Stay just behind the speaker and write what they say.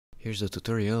Here's a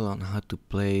tutorial on how to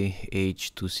play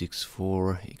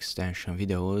h264 extension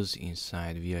videos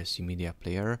inside VLC media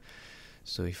player.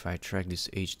 So if I drag this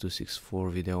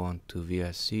h264 video onto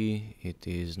VLC, it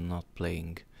is not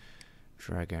playing.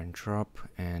 Drag and drop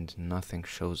and nothing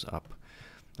shows up.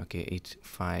 Okay,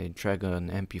 if I drag an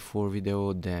MP4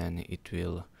 video, then it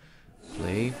will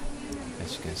play,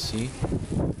 as you can see.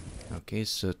 Okay,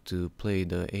 so to play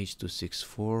the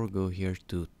h264, go here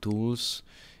to Tools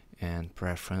and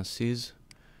Preferences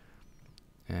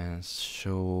and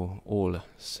show all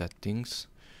settings,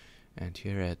 and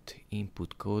here at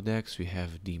Input Codecs we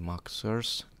have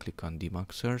demuxers. Click on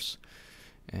demuxers,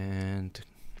 and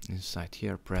inside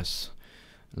here press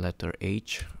letter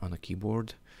H on the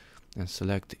keyboard and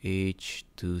select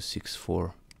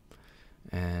h264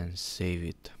 and save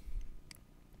it.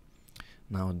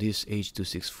 Now this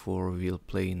h264 will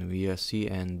play in VLC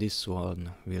and this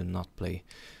one will not play.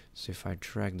 So if I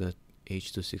drag the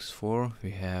h264,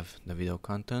 we have the video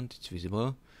content, it's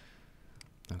visible.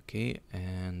 Okay,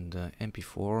 and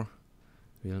MP4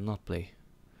 will not play,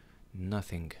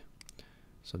 nothing.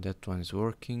 So that one is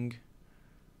working,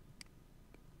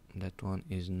 that one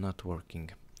is not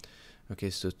working. Okay,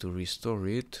 so to restore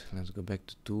it, let's go back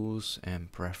to Tools and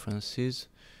Preferences,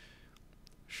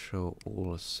 show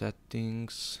all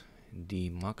settings,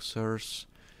 demuxers,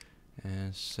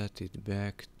 and set it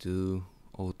back to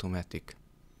automatic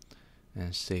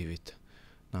and save it.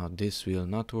 Now this will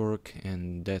not work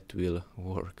and that will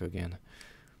work again.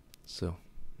 So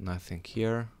nothing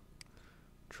here,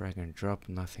 drag and drop,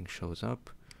 nothing shows up,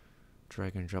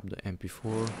 drag and drop the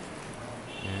MP4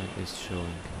 and it's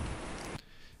showing.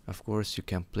 Of course you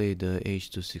can play the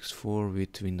h264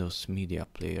 with Windows Media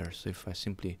Player. So if I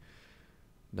simply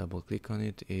double click on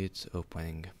it, it's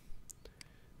opening.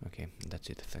 Okay, that's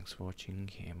it. Thanks for watching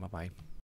and bye bye.